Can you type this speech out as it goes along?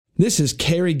This is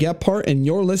Carrie Gephardt, and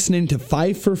you're listening to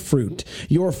Five for Fruit,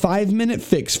 your 5-minute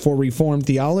fix for Reformed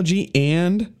theology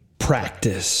and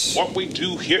practice. What we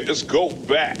do here is go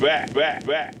back.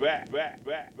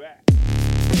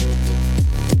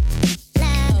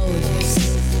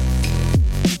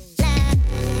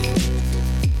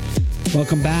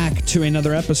 Welcome back to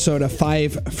another episode of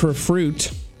Five for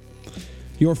Fruit,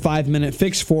 your 5-minute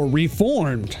fix for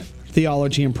Reformed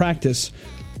theology and practice.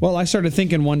 Well, I started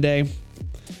thinking one day,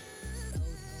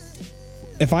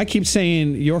 if I keep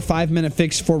saying your 5-minute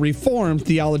fix for Reformed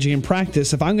theology and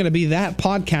practice, if I'm going to be that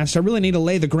podcast, I really need to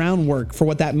lay the groundwork for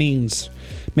what that means.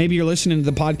 Maybe you're listening to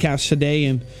the podcast today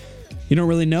and you don't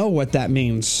really know what that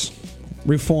means,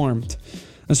 Reformed.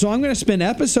 And so I'm going to spend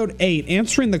episode 8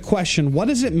 answering the question, what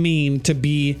does it mean to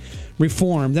be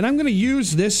Reformed? And I'm going to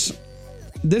use this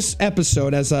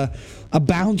episode as a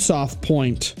bounce-off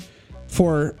point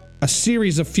for a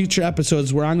series of future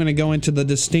episodes where I'm going to go into the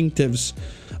distinctives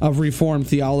of Reformed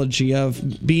theology,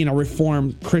 of being a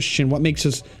Reformed Christian, what makes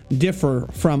us differ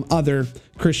from other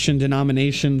Christian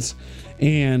denominations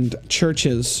and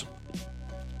churches.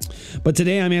 But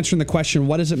today I'm answering the question,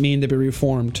 what does it mean to be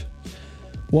Reformed?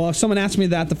 Well, if someone asked me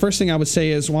that, the first thing I would say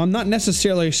is, well, I'm not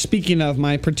necessarily speaking of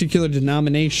my particular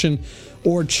denomination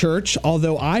or church,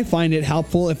 although I find it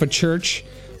helpful if a church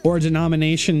or a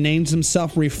denomination names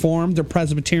themselves Reformed or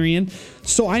Presbyterian,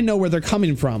 so I know where they're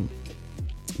coming from.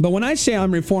 But when I say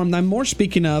I'm Reformed, I'm more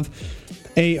speaking of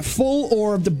a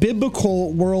full-orbed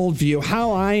biblical worldview,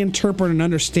 how I interpret and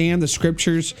understand the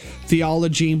Scriptures,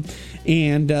 theology,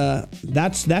 and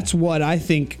that's what I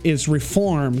think is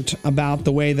Reformed about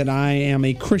the way that I am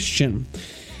a Christian.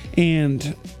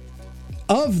 And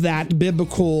of that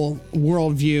biblical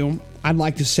worldview, I'd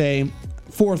like to say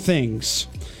 4 things.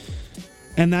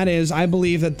 And that is, I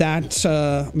believe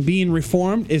that being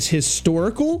Reformed is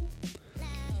historical,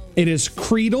 it is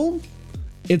creedal,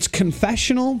 it's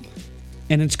confessional,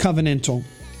 and it's covenantal.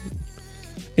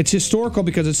 It's historical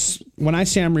because when I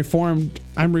say I'm Reformed,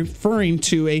 I'm referring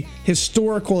to a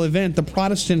historical event, the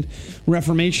Protestant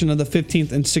Reformation of the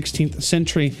 15th and 16th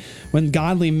century, when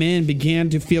godly men began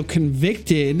to feel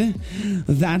convicted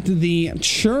that the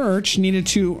church needed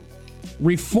to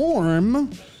reform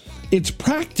its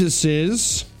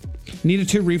practices, needed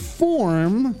to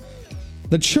reform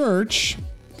the church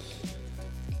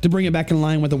to bring it back in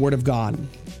line with the Word of God.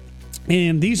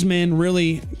 And these men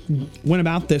really went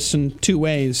about this in 2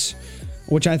 ways,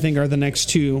 which I think are the next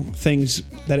 2 things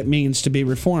that it means to be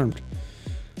Reformed.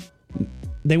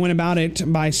 They went about it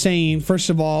by saying, first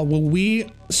of all, will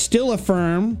we still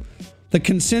affirm the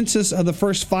consensus of the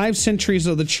first 5 centuries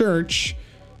of the church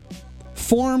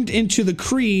formed into the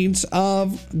creeds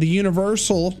of the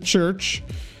universal church,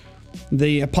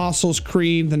 the Apostles'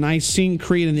 Creed, the Nicene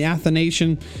Creed, and the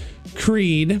Athanasian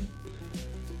Creed?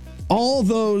 All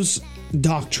those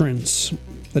doctrines,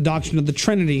 the doctrine of the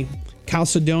Trinity,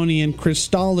 Chalcedonian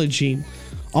Christology,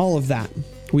 all of that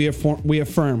we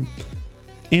affirm.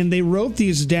 And they wrote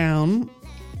these down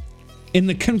in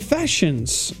the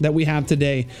confessions that we have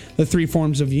today, the 3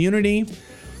 forms of unity,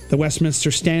 the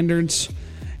Westminster Standards,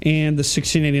 and the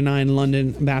 1689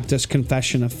 London Baptist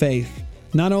Confession of Faith.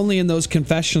 Not only in those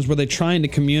confessions were they trying to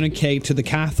communicate to the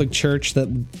Catholic Church that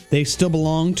they still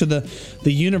belong to the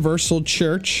universal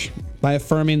church by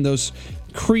affirming those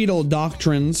creedal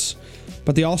doctrines,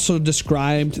 but they also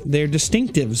described their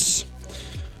distinctives,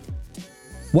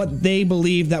 what they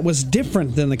believed that was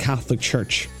different than the Catholic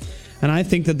Church. And I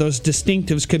think that those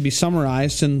distinctives could be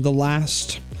summarized in the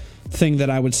last thing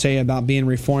that I would say about being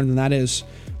Reformed, and that is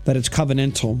that it's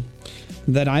covenantal.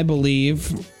 That I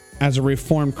believe, as a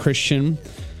Reformed Christian,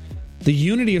 the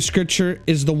unity of Scripture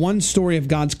is the one story of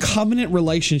God's covenant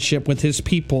relationship with His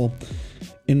people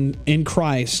in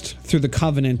Christ through the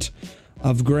covenant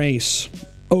of grace.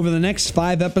 Over the next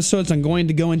 5 episodes, I'm going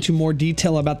to go into more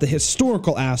detail about the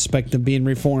historical aspect of being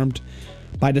Reformed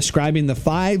by describing the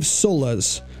 5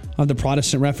 solas of the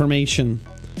Protestant Reformation.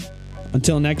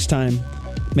 Until next time,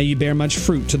 may you bear much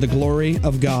fruit to the glory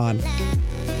of God.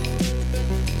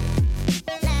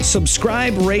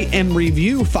 Subscribe, rate, and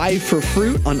review 5 for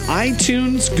Fruit on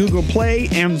iTunes, Google Play,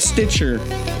 and Stitcher.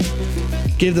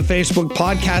 Give the Facebook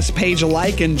podcast page a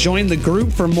like and join the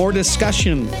group for more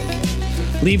discussion.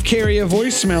 Leave Carrie a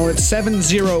voicemail at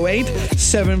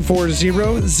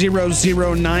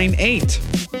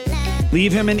 708-740-0098.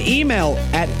 Leave him an email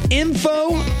at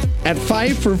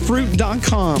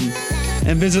info@fiveforfruit.com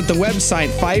and visit the website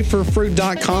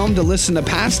 5forfruit.com to listen to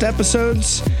past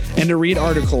episodes and to read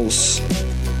articles.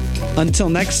 Until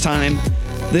next time,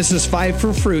 this is 5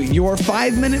 for Fruit, your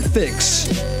 5-minute fix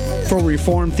for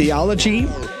Reformed theology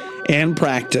and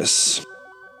practice.